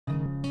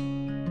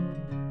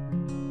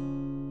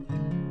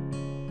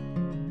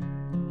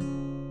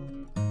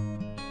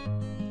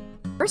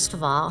First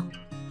of all,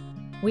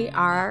 we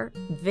are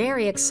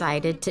very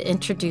excited to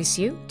introduce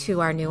you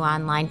to our new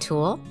online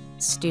tool,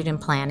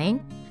 Student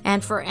Planning.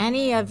 And for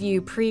any of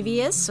you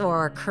previous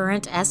or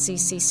current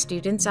SEC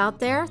students out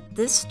there,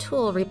 this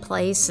tool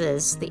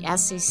replaces the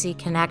SEC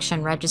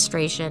Connection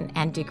Registration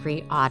and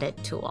Degree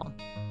Audit tool.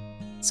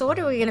 So what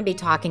are we going to be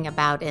talking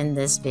about in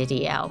this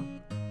video?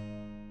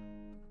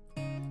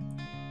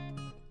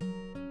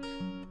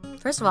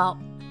 First of all,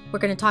 we're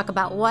going to talk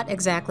about what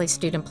exactly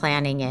student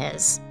planning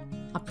is.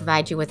 I'll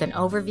provide you with an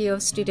overview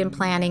of student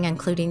planning,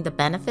 including the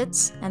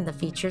benefits and the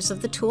features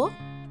of the tool.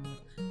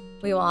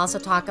 We will also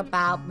talk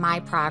about My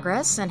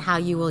Progress and how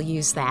you will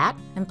use that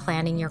in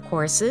planning your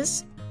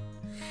courses.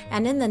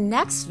 And in the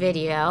next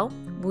video,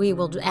 we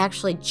will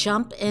actually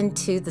jump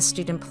into the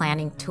student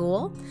planning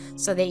tool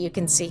so that you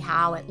can see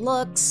how it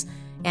looks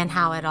and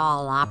how it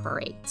all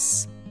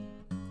operates.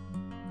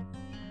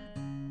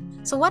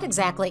 So what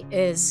exactly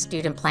is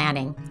student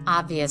planning?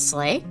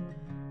 Obviously,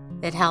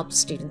 it helps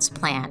students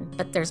plan,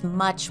 but there's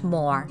much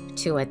more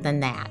to it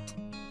than that.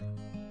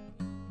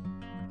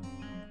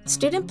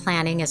 Student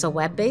planning is a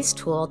web-based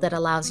tool that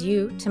allows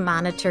you to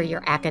monitor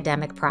your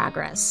academic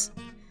progress.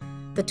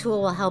 The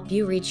tool will help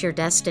you reach your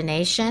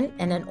destination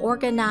in an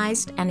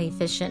organized and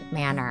efficient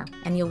manner,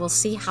 and you will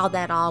see how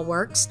that all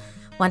works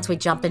once we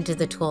jump into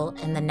the tool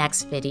in the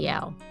next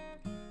video.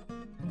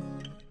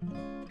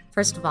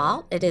 First of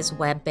all, it is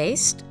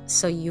web-based,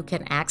 so you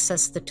can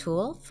access the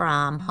tool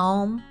from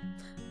home,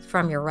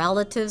 from your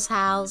relative's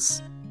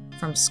house,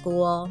 from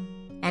school,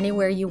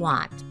 anywhere you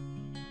want.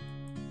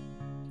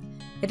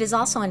 It is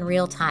also in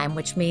real time,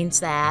 which means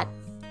that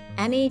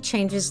any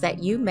changes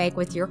that you make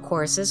with your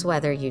courses,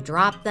 whether you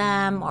drop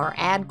them or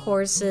add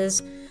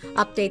courses,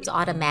 updates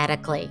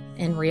automatically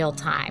in real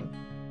time.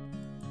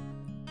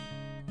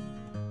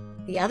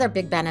 The other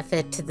big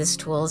benefit to this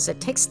tool is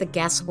it takes the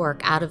guesswork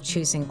out of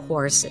choosing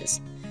courses.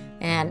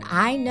 And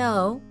I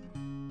know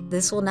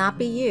this will not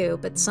be you,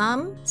 but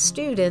some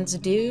students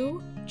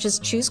do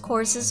just choose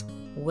courses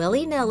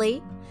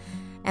willy-nilly,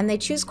 and they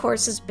choose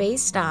courses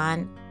based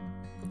on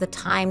the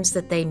times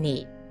that they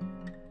meet.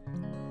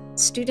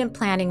 Student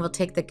planning will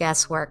take the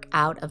guesswork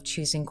out of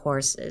choosing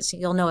courses.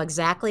 You'll know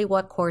exactly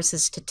what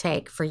courses to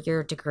take for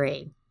your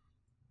degree.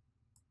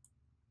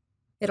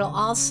 It'll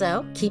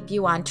also keep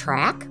you on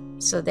track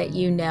so that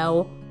you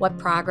know what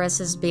progress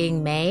is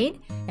being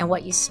made and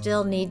what you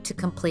still need to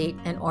complete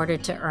in order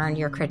to earn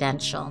your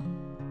credential.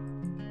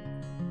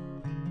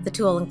 The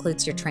tool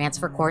includes your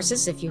transfer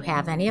courses if you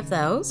have any of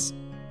those,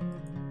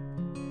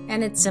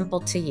 and it's simple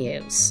to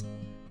use.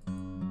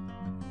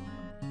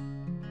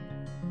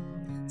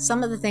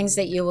 Some of the things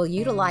that you will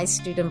utilize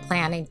student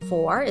planning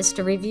for is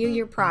to review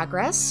your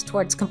progress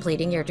towards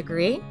completing your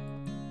degree.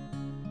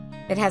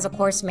 It has a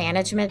course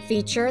management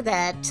feature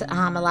that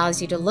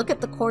allows you to look at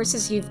the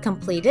courses you've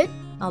completed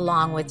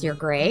along with your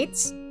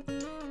grades.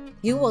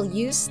 You will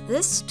use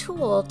this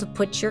tool to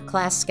put your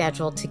class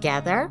schedule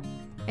together,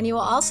 and you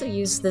will also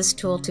use this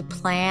tool to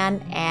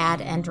plan,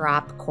 add, and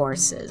drop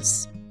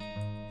courses.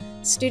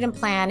 Student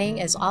planning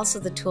is also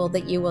the tool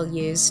that you will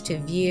use to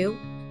view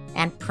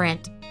and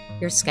print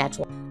your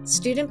schedule.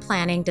 Student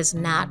planning does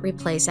not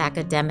replace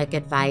academic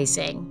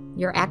advising.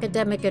 Your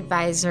academic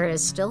advisor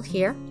is still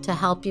here to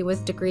help you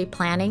with degree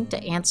planning,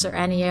 to answer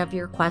any of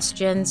your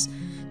questions,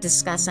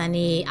 discuss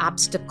any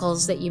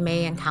obstacles that you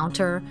may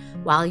encounter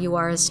while you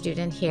are a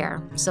student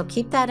here. So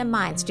keep that in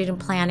mind. Student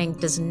planning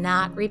does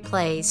not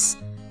replace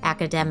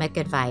academic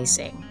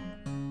advising.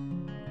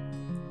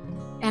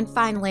 And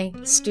finally,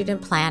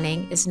 student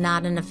planning is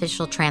not an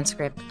official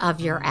transcript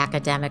of your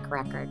academic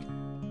record.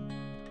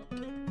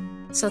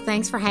 So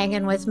thanks for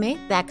hanging with me.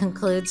 That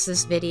concludes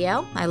this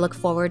video. I look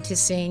forward to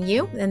seeing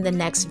you in the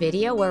next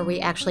video where we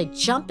actually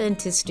jump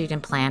into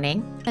student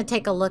planning and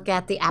take a look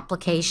at the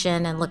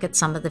application and look at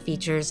some of the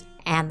features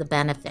and the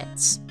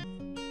benefits.